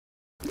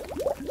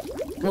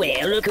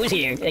Well, look who's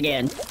here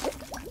again.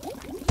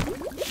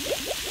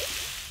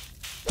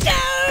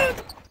 No!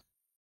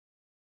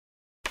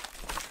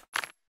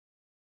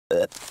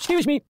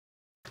 Excuse me.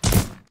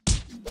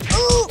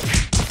 Ooh!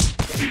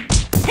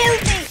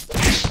 Help me!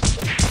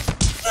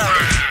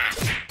 Ah!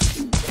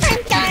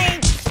 I'm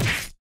dying!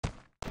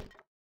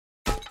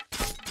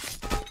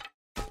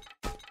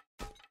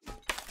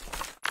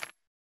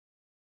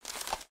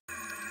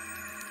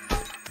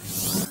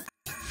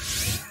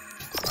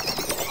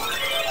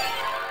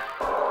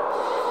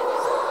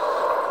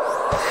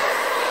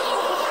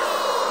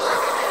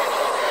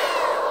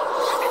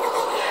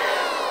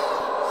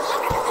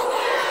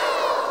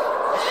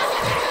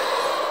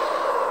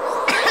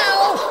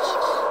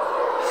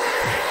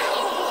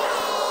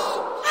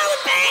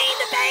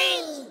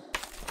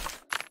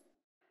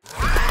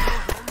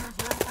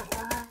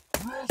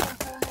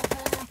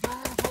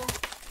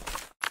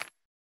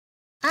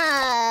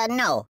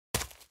 No.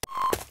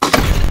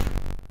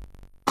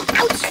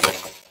 Ouch!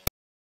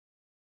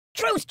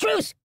 Truce,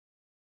 truce!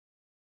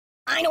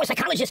 I know a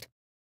psychologist.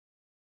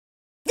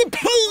 The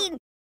pain!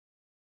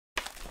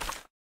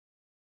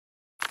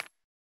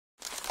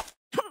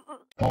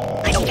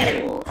 I don't get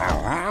it.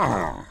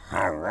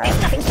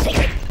 There's nothing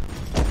sacred.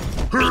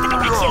 Read the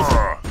directions.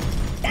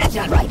 That's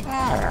not right.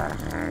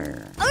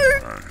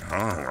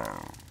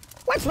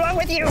 What's wrong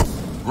with you?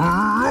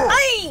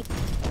 Hey!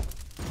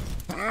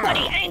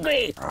 Buddy,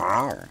 angry!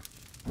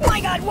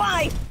 My God,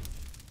 why?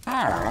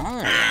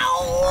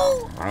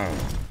 Ow!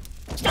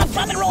 Stop,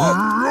 drop, and roll!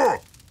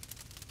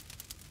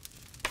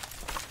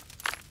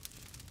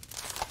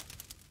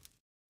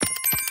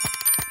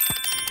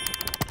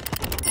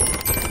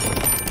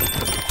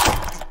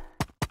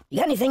 You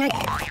got anything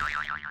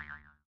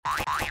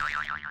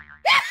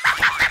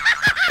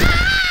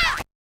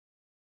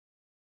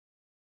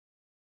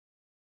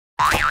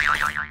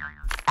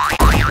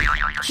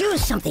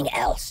Choose something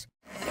else.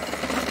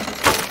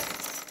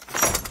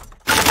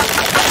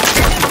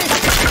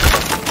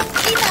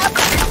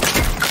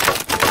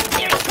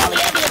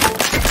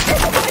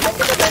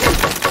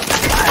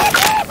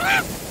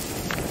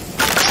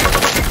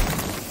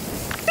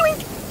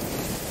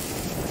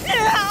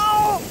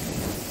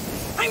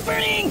 I'm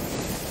burning!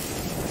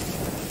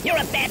 You're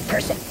a bad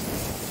person.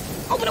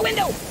 Open a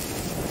window!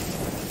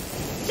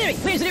 Siri,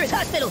 where's the nearest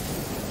hospital?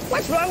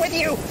 What's wrong with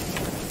you?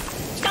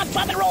 Stop,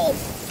 drop, and roll!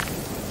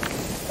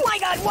 My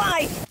God,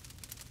 why?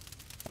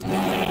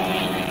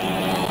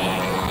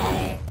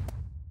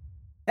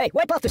 Hey,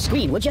 wipe off the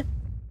screen, would you?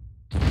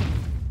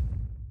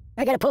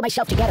 I gotta pull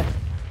myself together.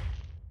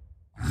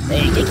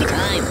 Hey, take your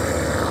time.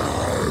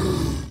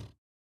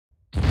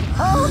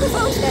 Hold the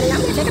phone steady,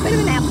 I'm gonna take a bit of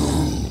a nap.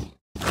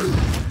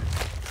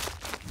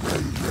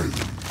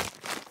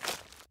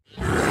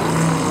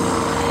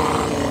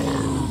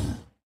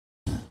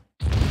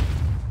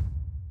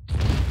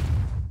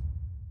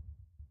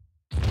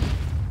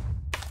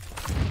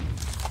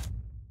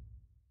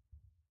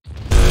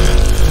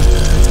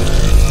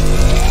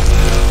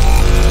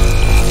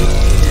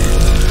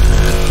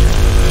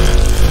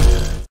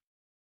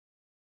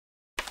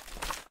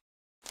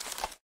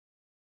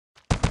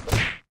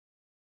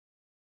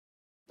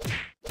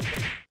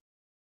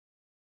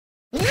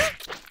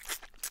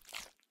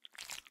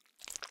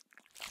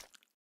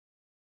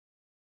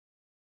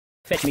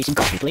 Fetch me some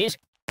coffee, please.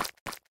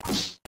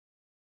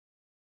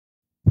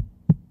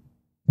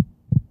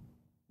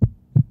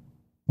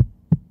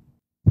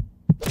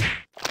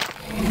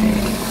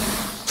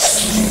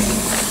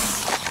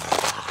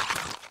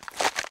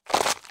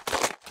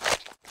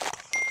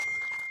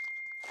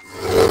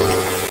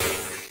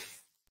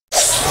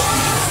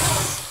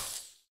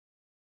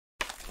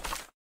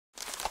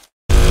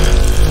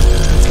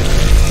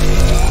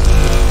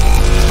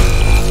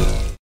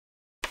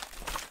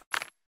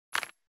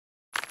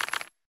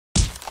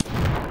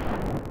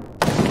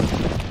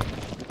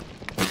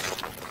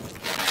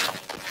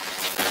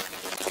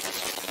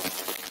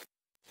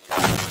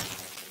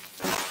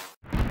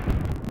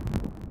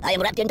 I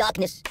am wrapped in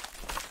darkness.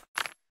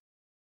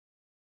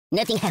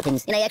 Nothing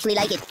happens, and I actually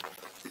like it.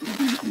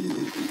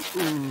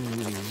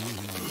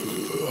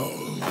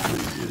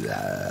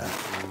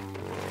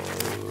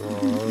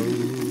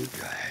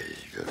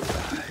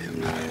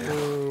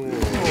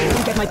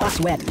 Don't get my box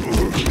wet.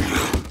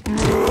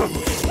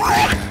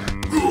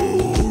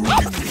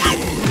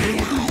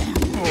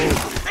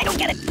 I don't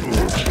get it.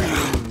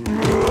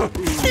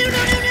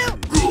 No!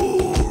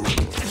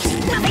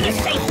 Nothing is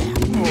safe.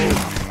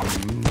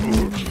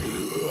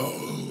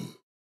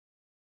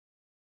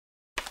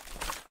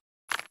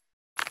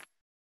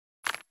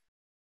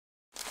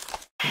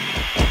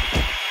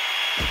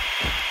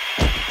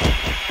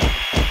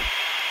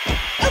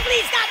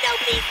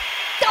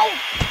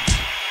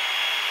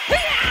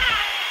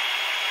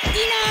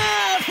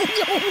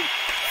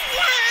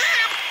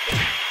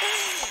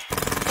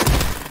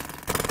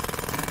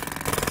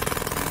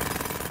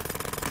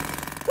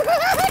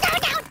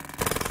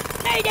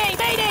 Mayday!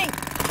 Mayday!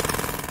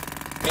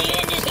 The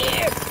end is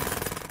here!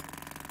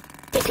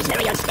 This is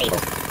very unstable.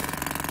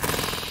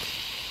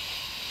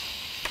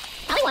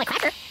 I want a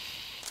cracker.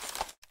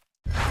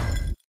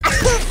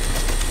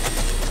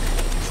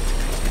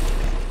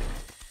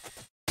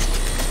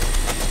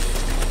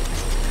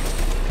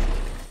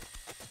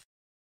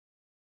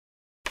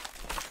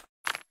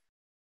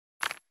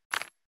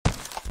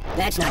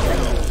 That's not good.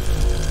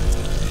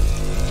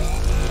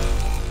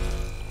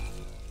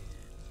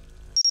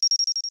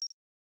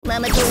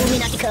 Mama told me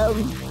not to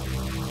come.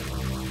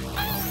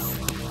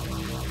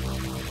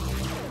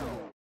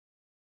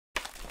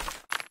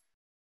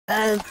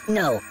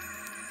 No.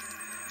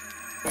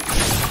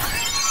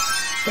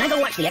 Can I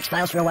go watch the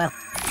X-Files for a while?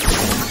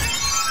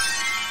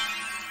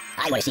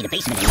 I want to see the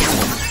basement in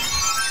Malibu.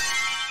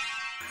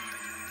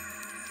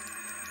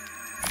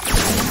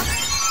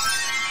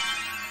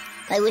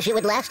 I wish it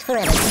would last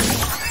forever.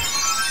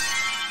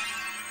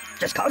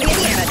 Just call me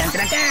Indiana. Dun,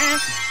 dun, dun.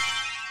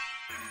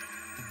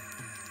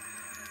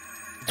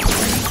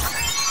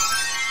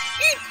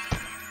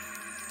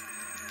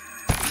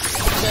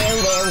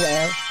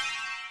 Well.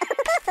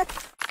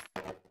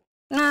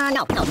 No,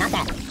 not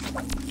that.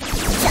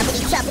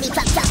 Choppity,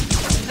 chop, chop.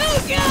 Oh,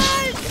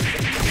 God!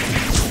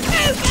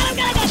 Oh,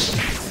 God.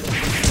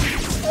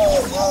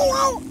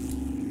 Oh.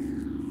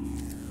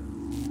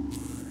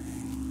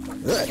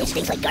 Ugh, it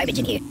stinks like garbage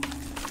in here.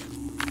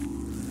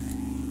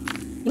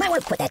 You might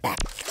want to put that back.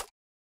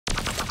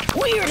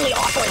 Weirdly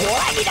awkward.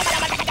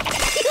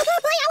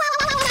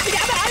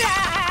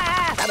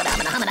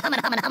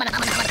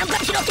 I'm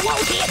bouncing off the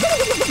walls here.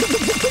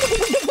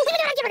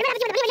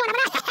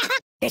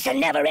 It's a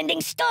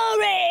never-ending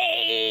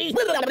story!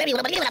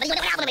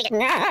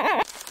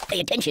 Pay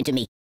attention to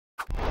me.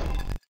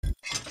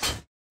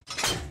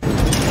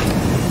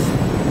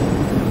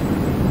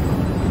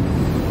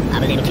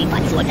 I'm a little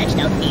teapot short, that's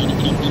no.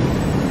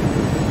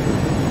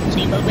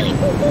 Steamboat Willie.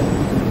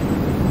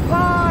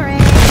 Boring!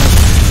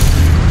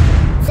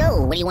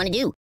 So, what do you want to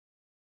do?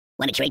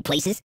 Want to trade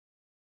places?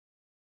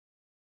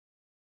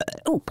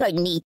 Oh,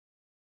 pardon me.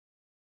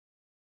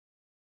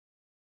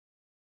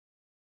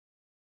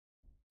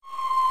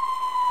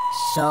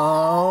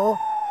 So?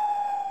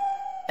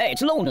 Hey,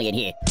 it's lonely in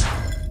here.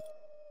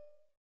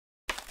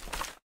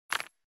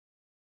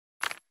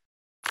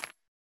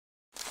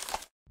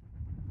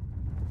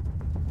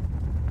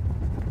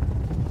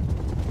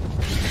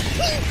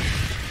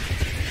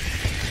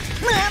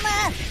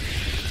 Mama!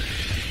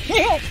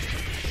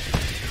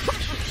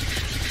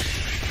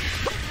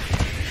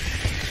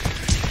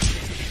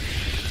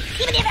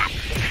 Give it up!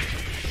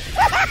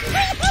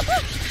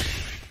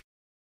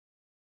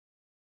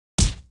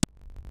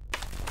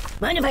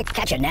 Mind if I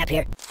catch a nap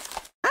here?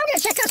 I'm gonna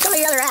check out some of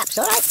the other apps,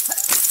 alright?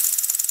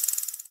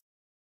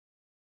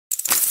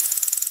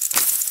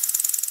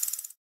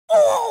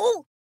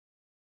 Oh!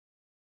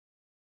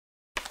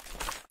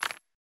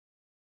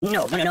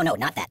 No,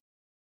 not that.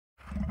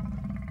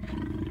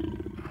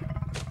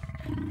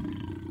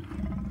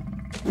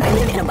 I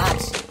live in a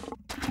box.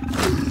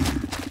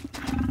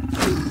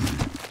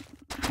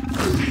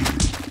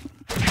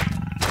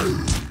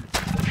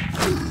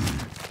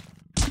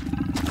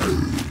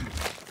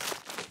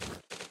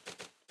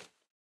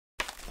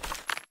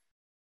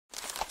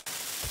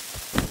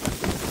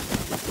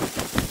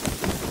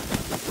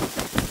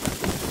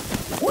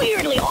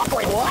 Weirdly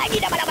awkward.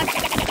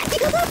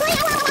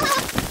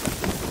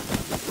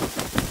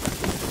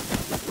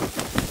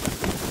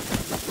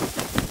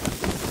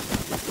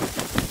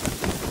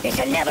 It's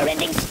a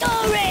never-ending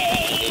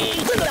story!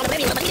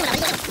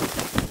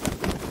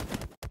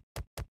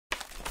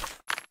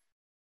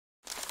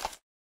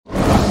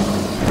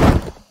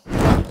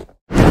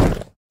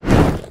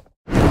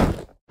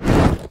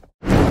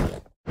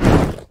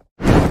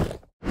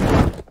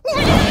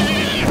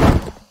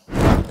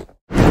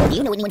 Do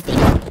you know anyone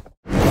famous?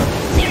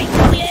 Siri,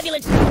 call the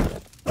ambulance!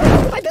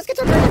 Oh, my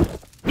biscuits are burning!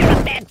 You're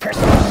a bad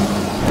person!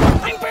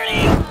 I'm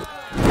burning!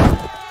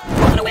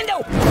 Open the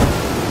window!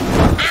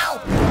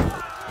 Ow!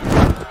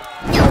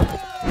 No!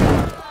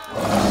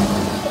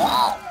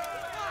 Oh!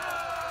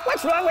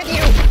 What's wrong with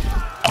you?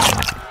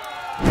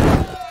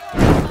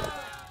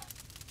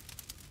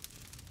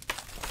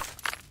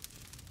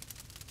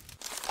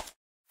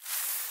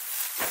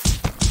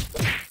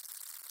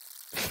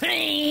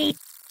 Hey!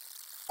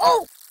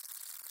 Oh!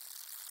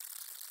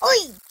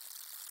 Oi!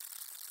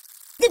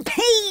 The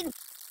pain!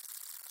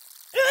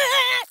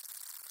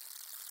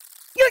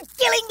 You're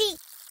killing me!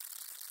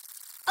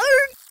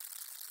 Ow!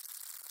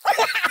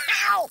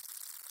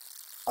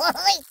 Oi!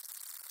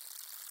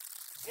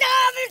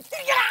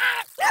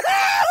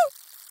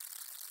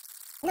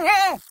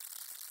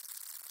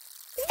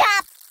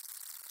 Stop!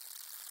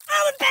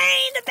 Oh, the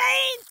pain! The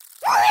pain!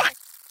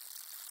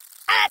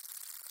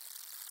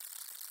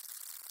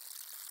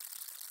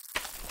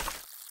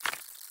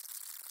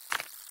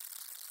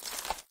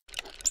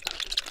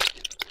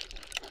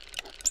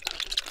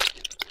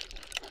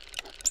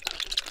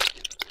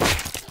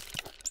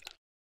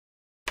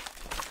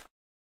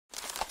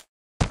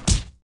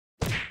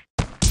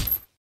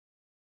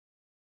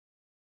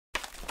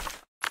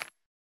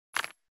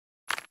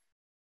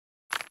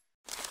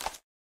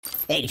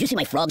 Hey, did you see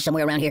my frog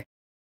somewhere around here?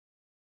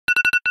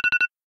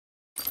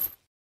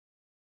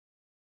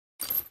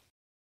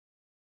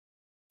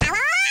 Hello?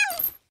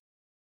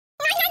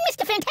 I'm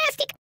Mr.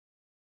 Fantastic.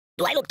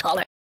 Do I look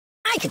taller?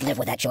 I could live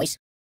with that choice.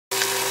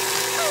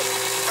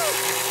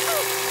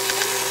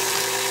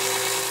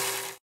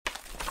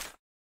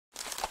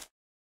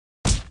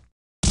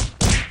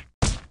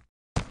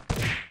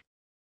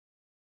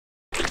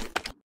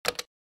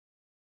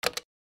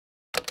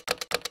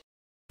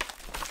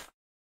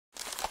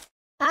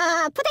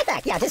 Put that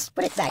back. Yeah, just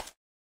put it back.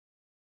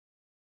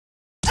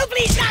 Oh,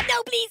 please, God,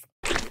 no, please.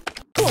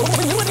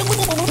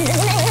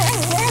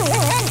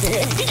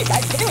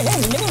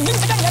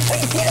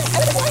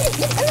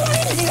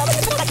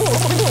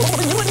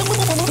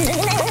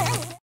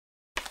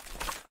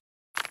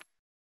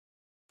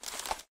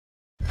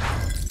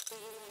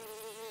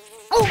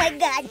 Oh, my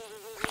God.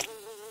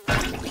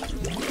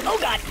 Oh,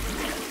 God.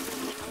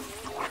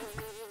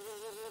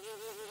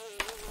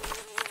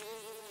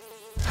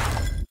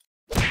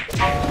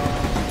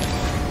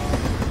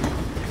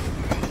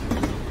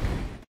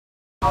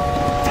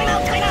 Time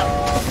out, time out.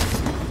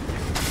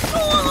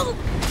 Oh!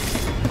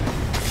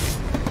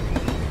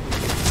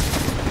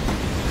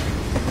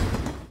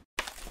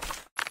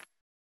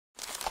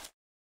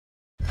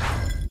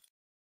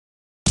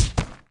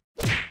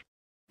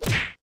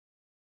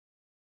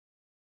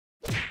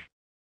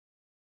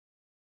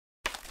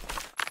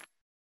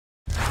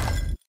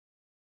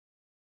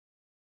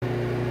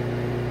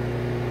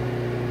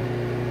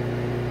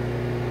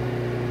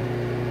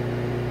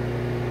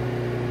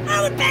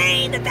 Oh, the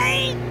pain, the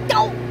pain.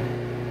 Don't.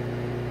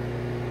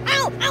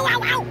 Ow, ow,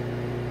 ow, ow.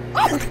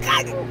 Oh,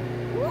 God.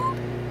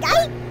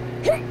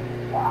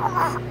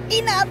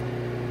 Enough.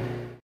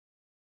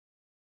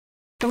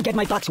 Don't get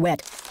my box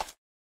wet.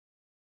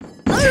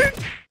 Don't.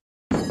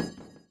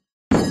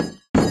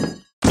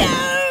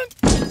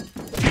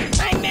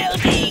 I'm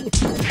melting.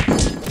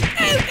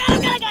 Oh, God, oh,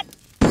 God,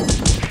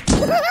 oh,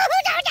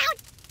 God.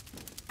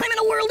 I'm in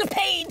a world of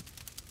pain.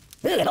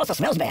 Ugh, it also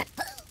smells bad.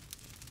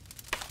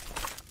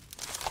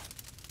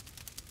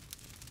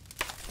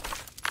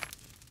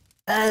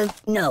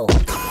 No.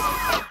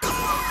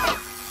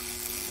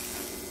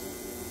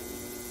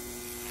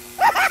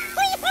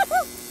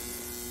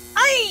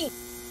 Ay!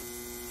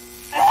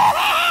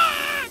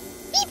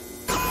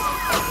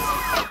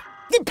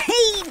 The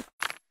pain!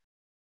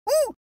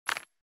 Ooh!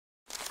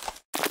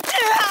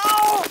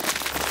 Ow!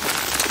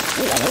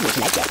 Ooh, I almost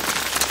like that.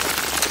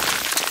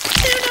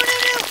 No, no, no,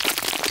 no!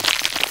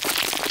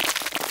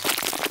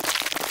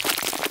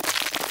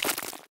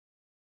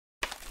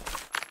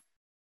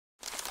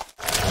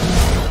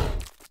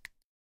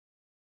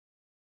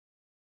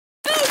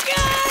 Oh,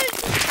 God!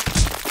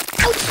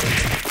 Ouch!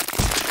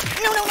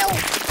 No, no, no!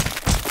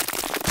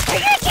 I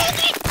can't take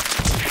it!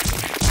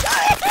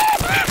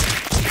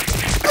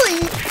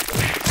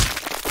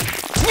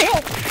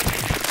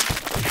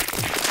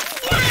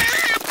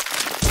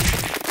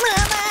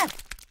 Mama!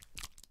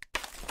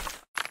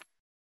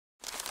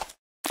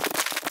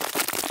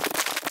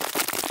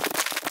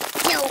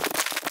 No!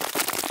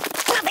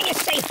 Nothing is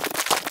safe!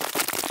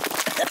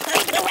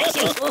 Take the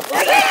direction! Oh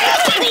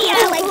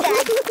my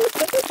God!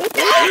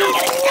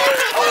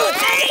 Oh,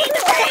 pain!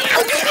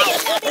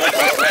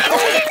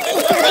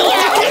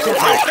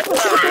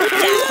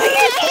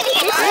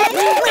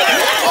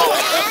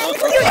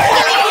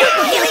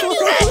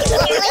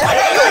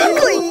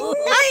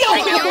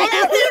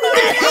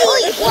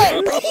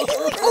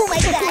 Oh my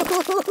God!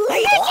 Are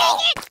you taking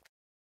it?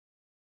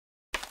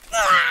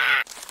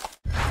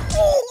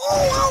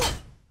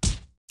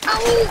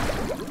 Oh!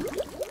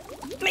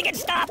 Make it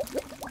stop!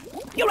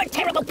 You're a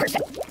terrible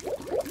person!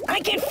 I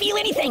can't feel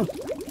anything!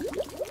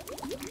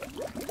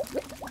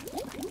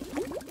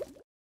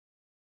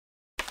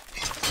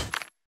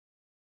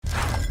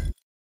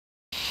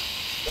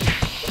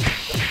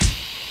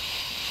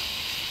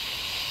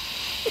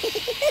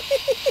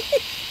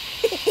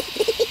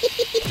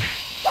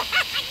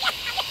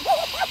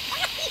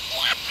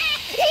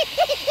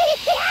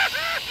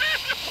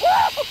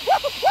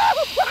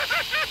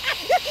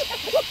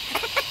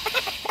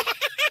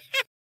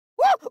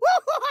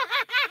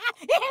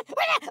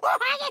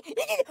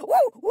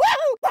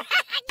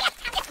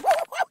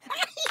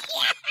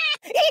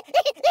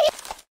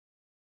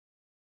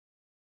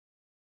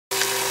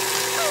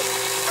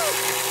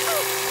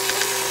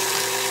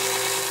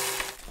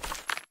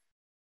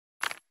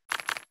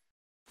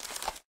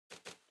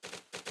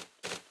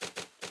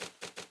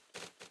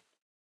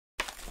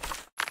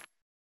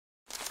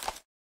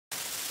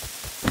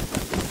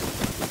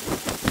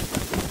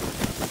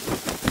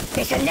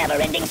 It's a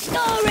never-ending story!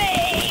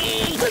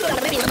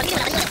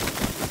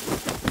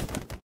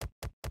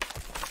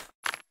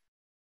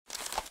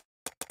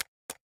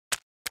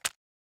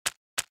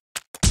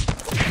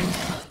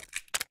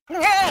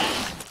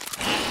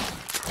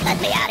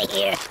 Let me out of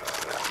here.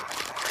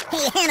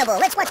 Hey, Hannibal,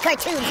 let's watch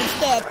cartoons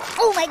instead.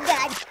 Oh, my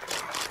God.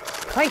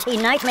 Party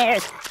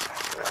nightmares.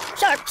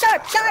 Sharp,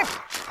 sharp, sharp!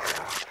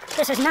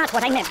 This is not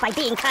what I meant by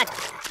being cut.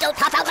 Don't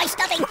pop out my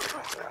stuffing!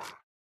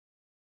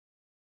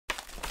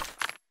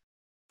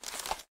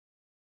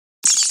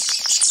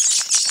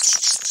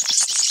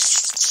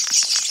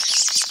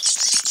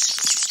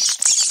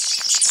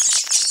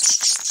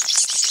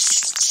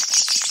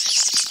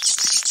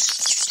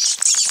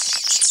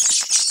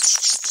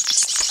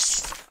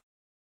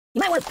 You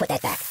might want to put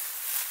that back.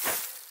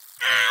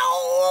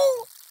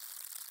 Ow!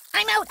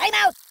 I'm out! I'm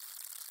out!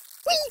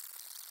 Whee!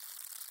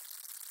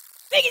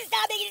 Make it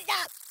stop! Make it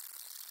stop!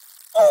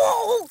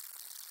 Oh!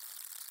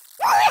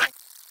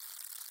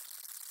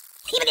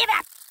 Even give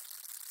up!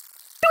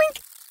 Doink!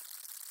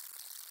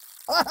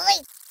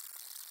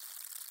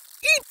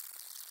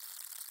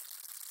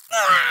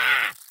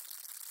 Ah!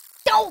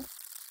 Don't!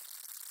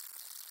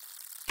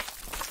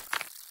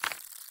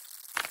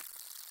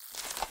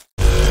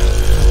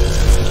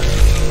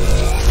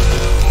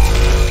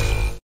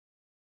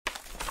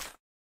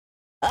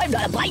 I've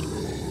got a bite!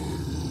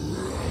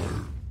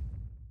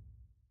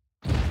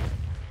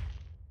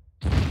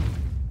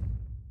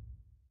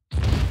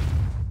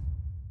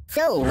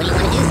 So, what do you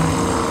want to do?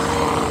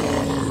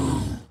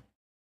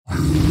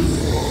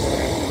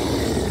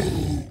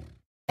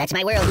 That's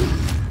my world.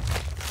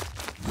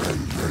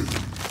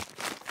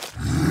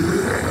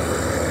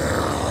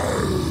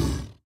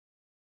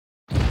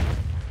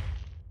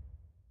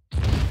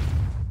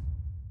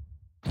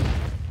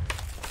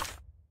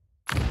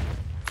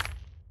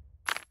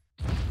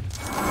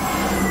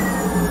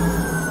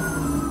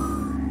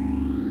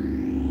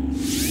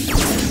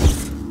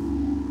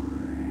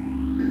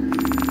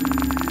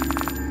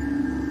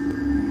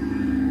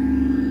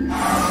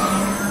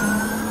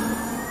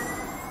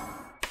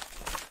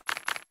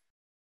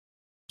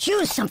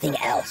 Choose something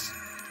else.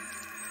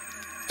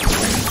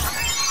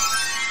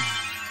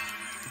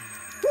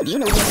 Ooh, do you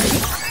know what this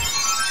is?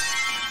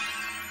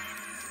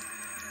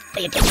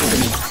 Pay attention to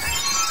me.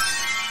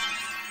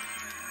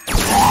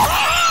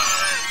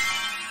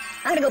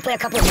 I'm gonna go play a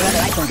couple of your other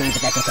iPhone games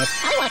if that's okay.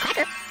 I want a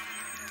cracker.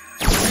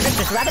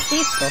 Princess Rabbit,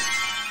 please. Oh.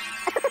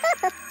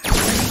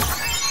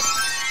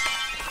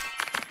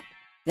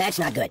 That's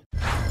not good.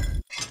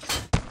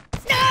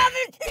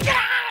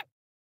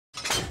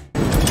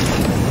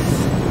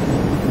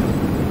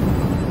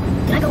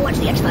 Can I go watch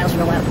the X-Files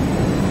for a while?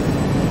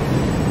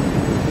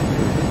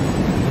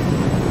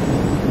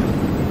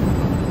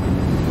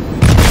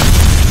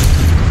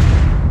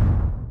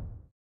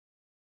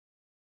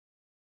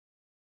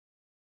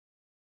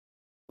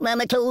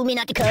 Mama told me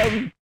not to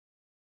come.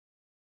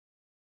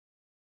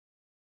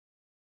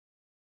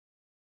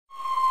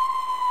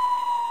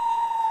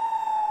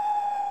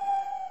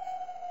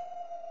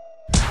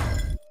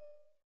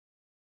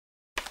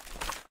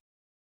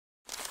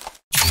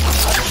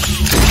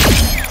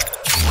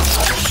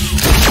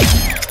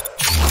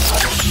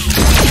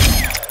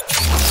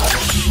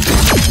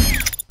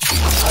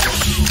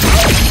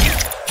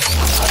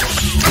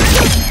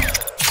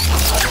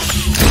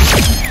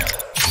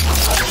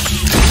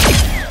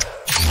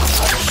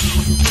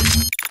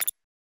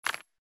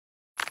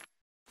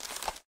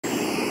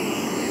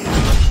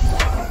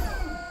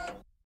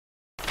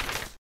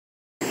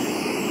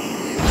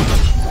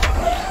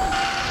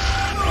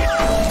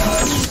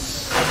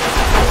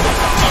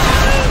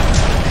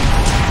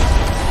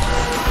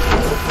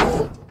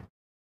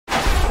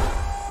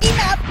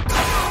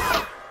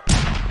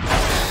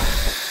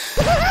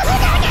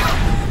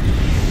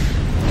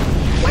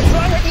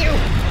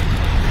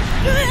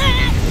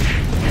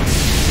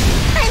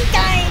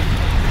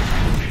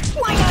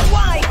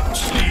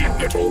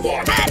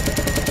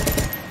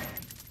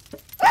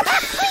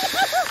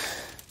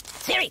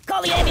 Siri,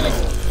 call the ambulance!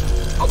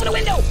 Open the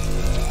window!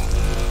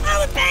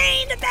 Oh, the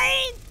pain! The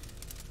pain!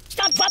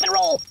 Stop, drop, and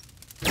roll!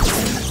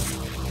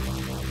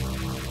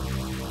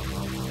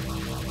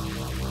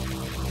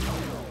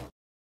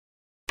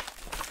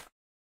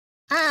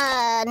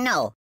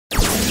 No.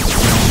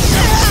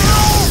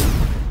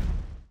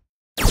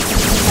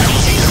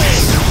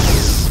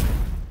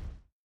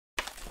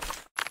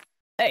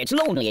 Hey, it's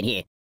lonely in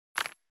here.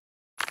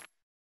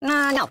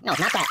 No, not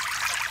that.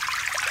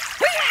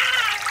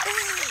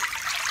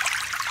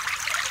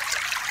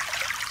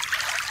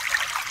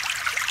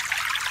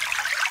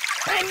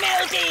 I'm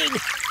melting!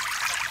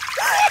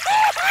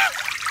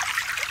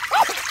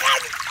 Oh,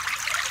 God!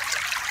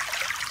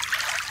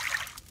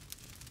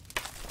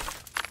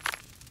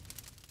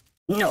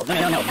 No,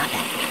 not that.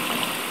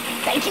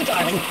 Thank you,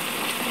 darling.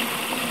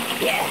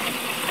 Yeah.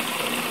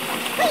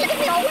 Hey, look at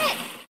me all wet!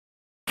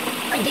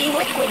 I'm being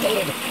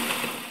liquidated.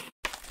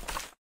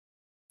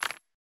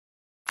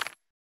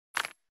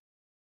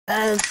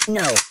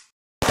 No.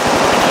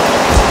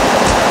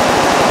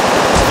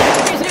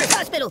 Prisoner's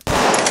hospital!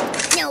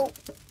 No.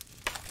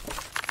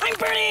 I'm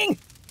burning!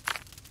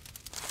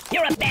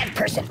 You're a bad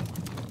person.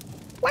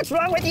 What's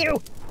wrong with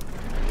you?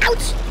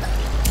 Ouch!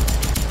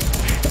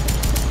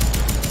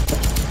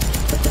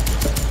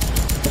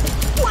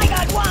 My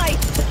God, why?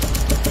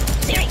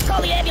 Siri,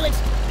 call the ambulance!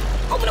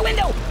 Open the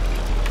window!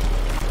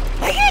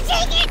 I can't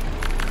take it!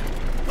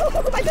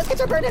 Oh, my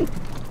biscuits are burning!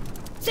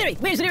 Siri,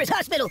 where's the nearest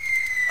hospital?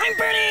 I'm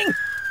burning!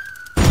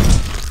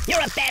 You're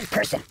a bad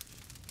person.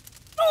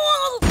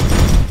 Oh!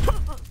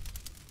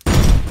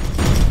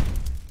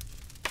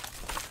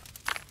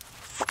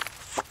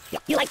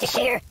 You like to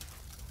share?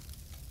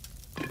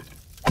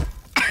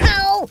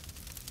 Ow!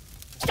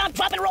 Stop,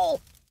 drop, and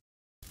roll!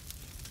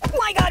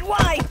 My God,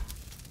 why?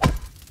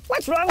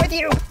 What's wrong with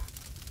you?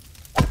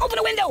 Open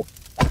a window!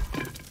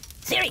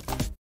 Siri!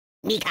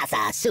 Mi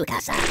casa, su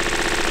casa. Mind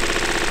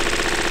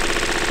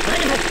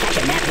if I catch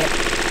a nap here?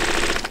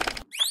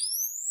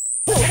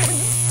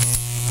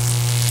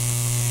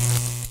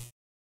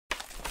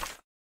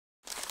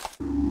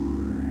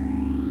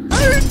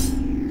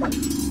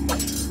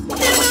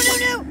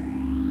 No!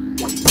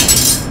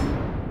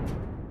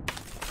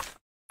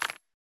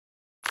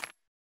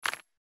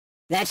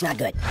 That's not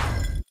good.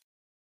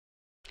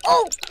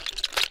 Oh!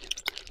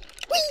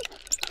 Whee!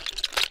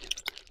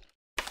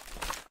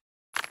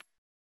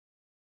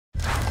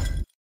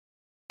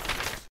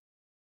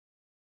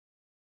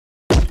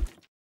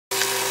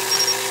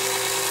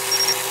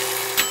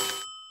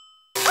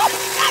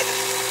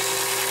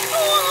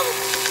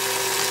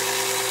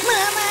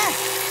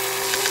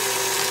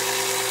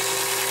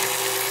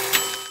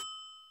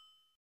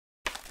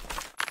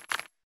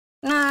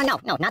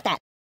 No, not that.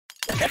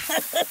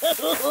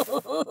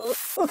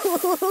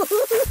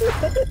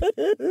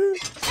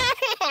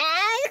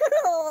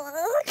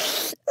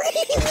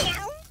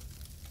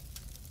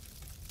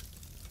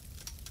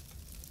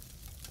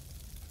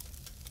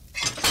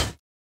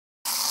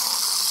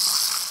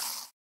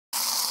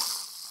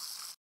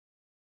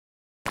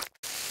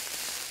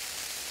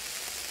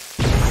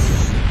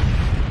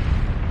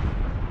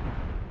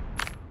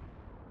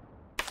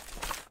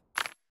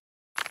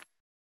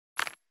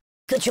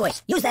 Good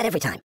choice. Use that every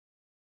time.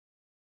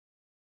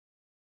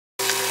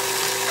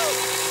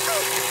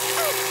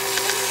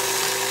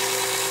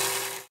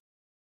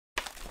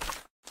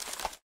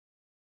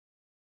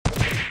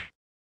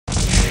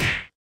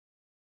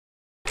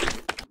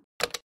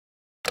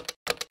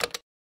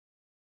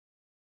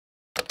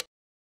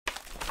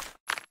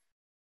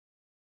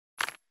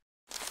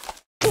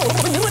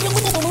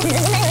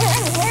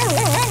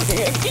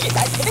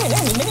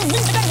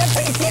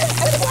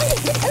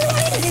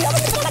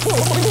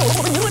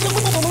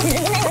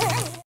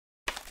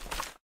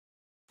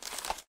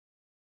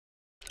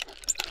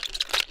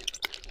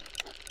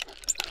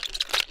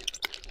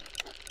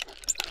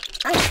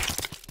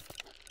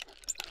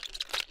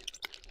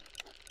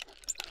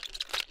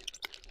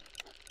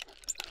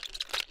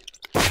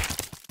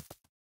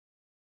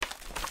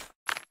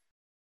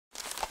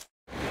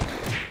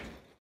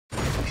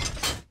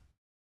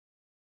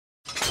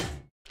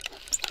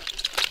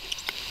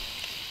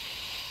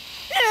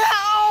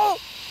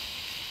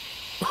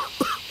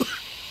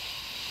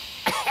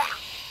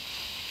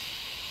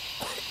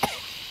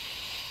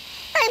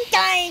 I'm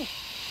dying!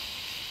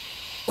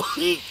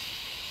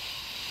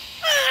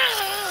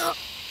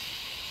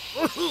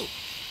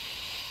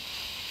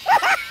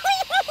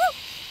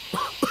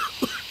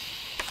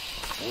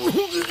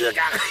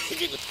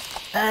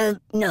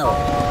 No.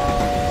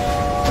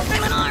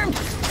 I'm unarmed!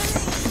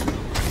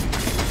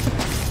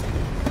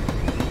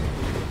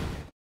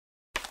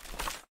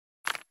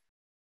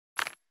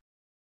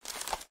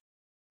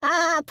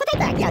 Put it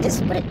back. Yeah,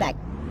 just put it back.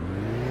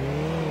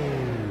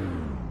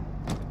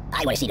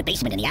 I want to see the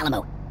basement in the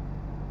Alamo.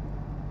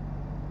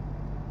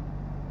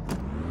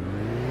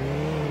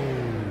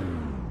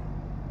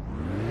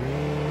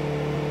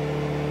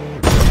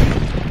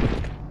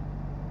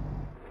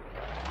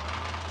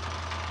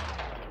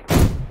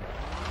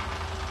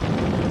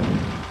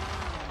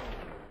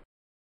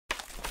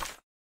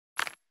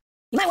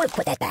 You might want to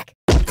put that back.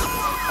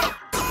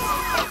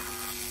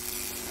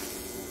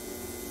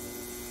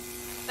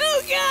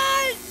 Oh,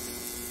 God!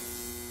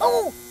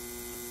 Oh!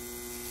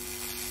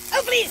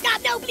 Oh, please,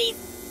 God, no, please!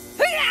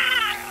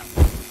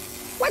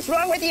 What's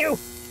wrong with you?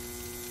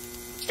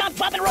 Stop,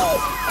 drop, and roll!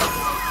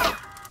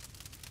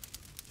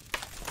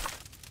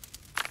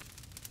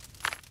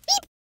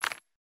 Beep!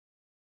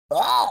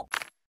 Oh!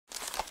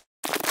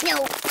 No!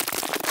 Ooh,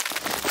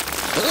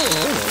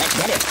 that's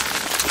better.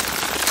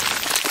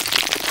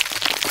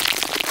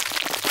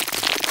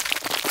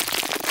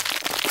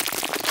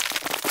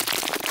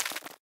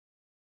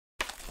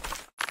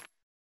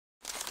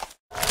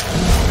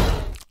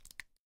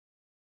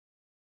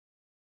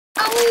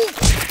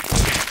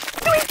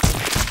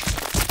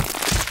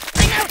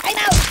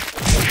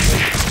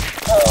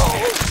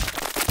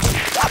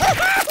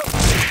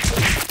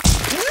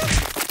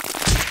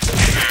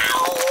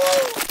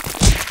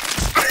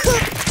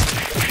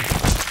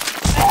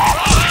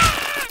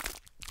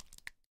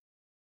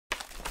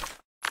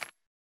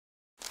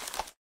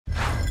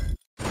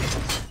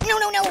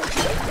 No!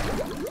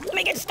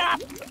 Make it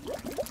stop!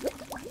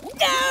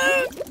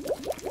 No!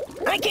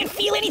 I can't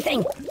feel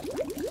anything!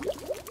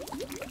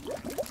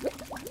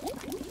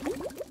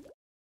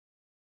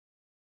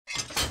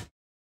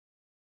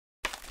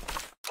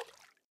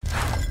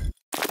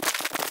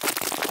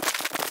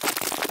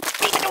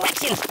 Read the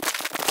directions!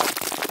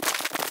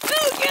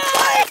 Oh,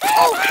 God!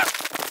 Oh!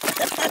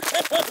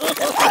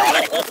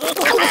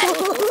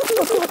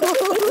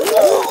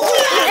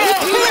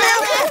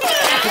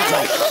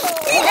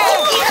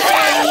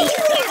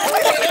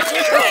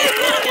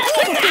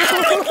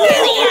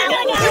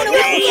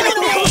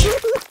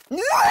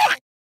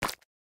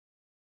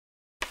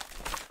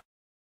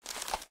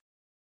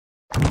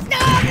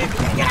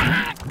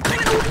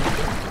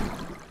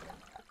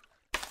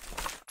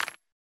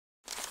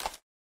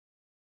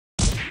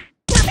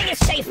 Nothing is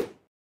safe.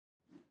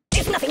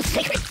 There's nothing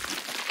sacred.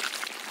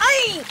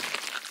 I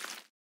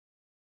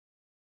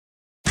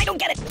don't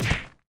get it.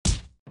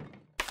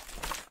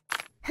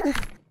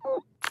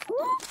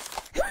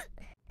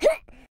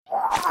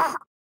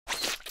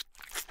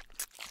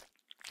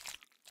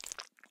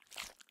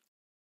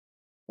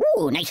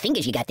 Ooh, nice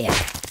fingers you got there.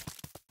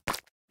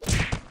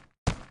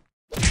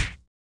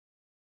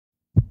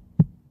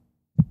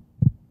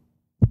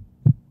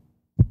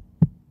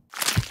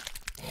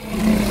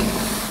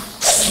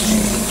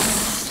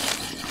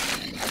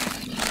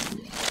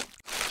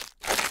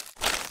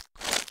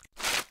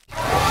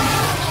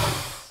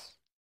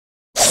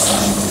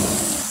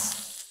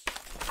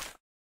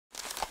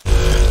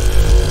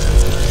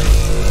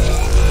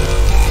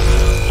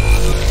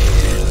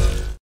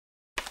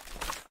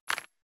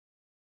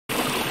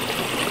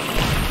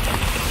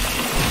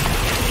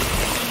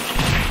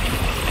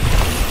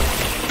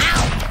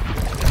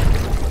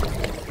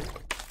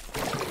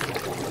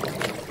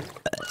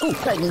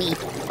 Pardon me. Ooh,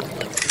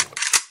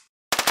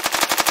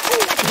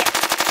 that's a hit.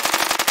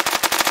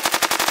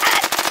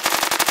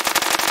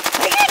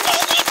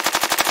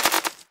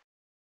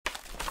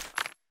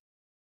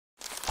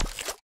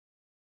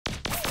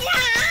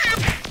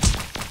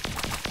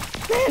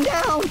 Man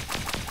down!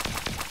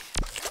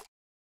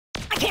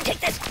 I can't take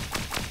this!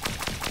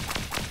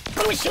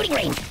 Go to a shooting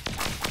range!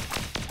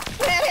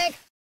 Medic!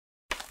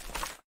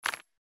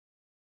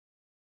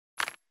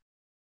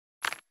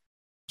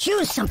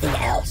 Choose something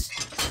else.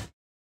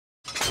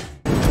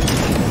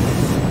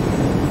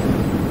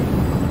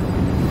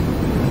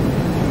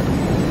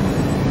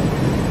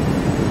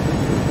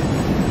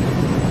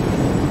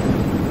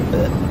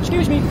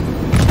 Excuse me.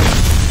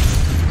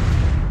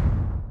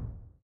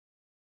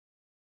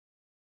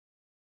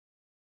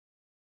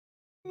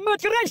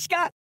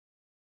 Matryoshka!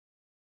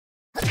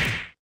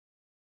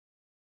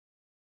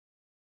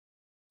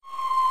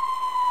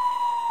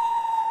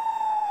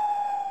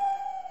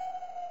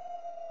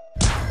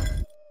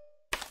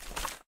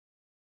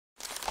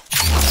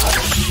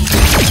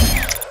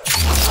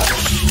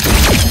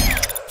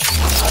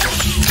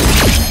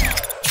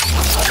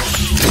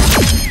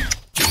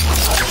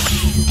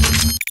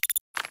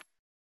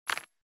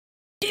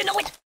 Do you know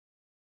it?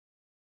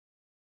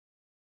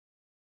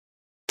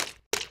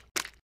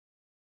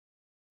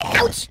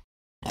 Ouch!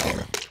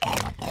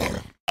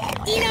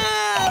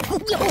 Enough!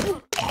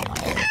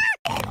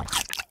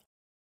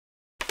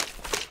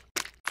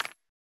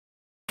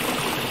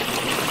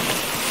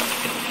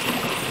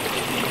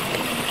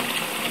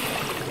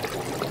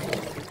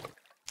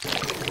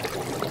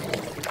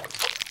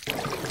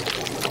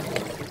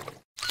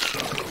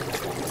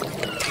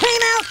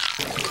 Time out!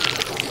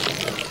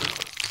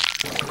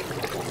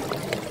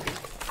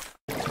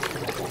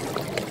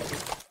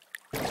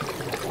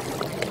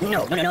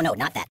 No,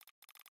 not that.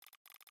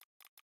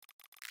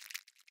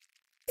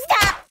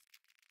 Stop!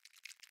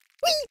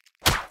 Whee!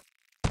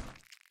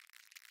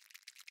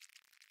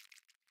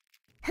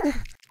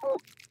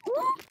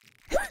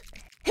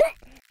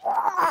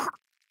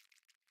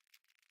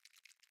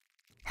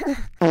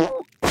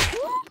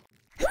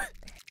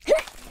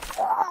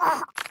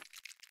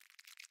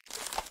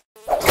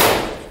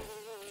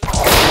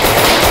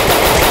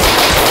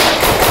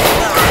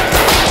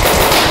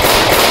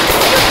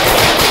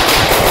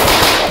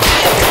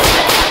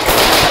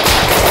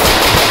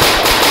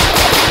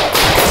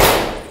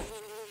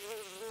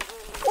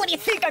 What do you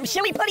think? I'm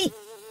silly putty?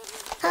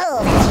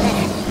 Oh, that's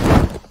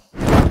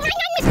better. I'm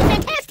Mr.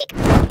 Fantastic!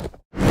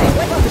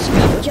 Wipe off the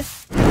screen, would you?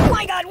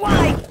 My God,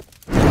 why?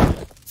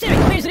 Siri,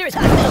 where's the nearest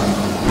hospital?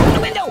 Open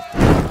the window!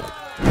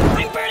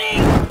 I'm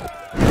burning!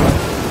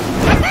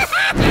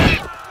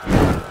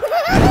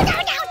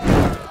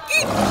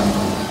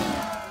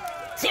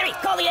 Siri,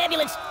 call the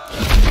ambulance!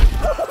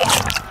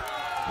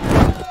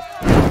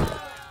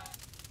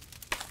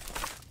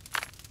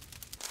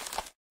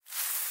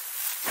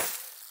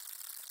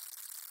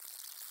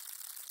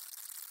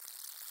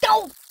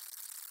 No!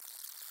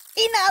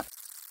 Enough!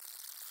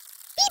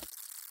 Beep!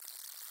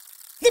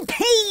 The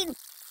pain!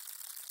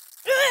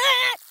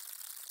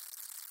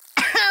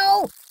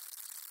 Ow!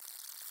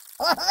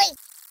 Oi!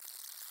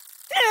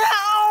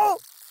 Ow!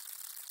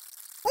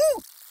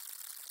 Ooh!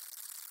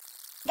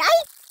 Guy?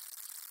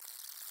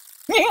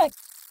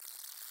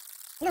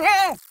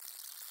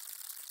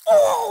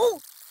 Oh!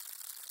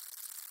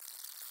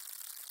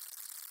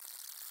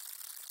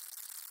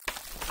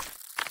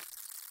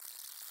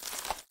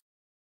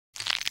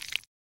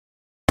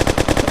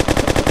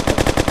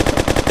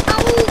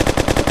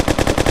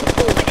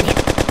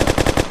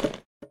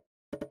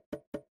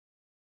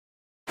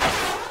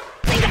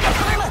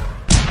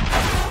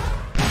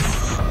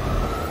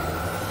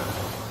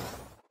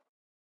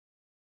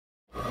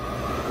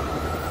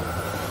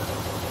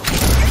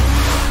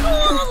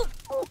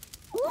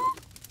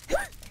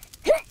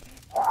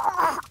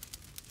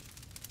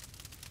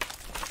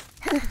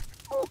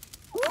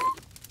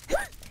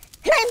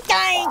 I'm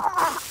dying!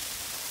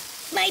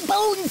 My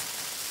bones!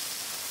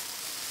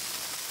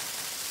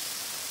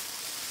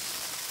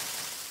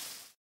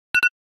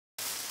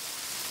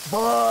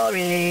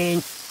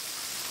 Boring!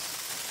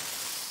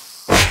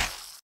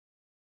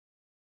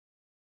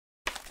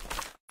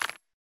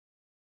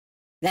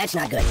 That's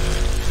not good.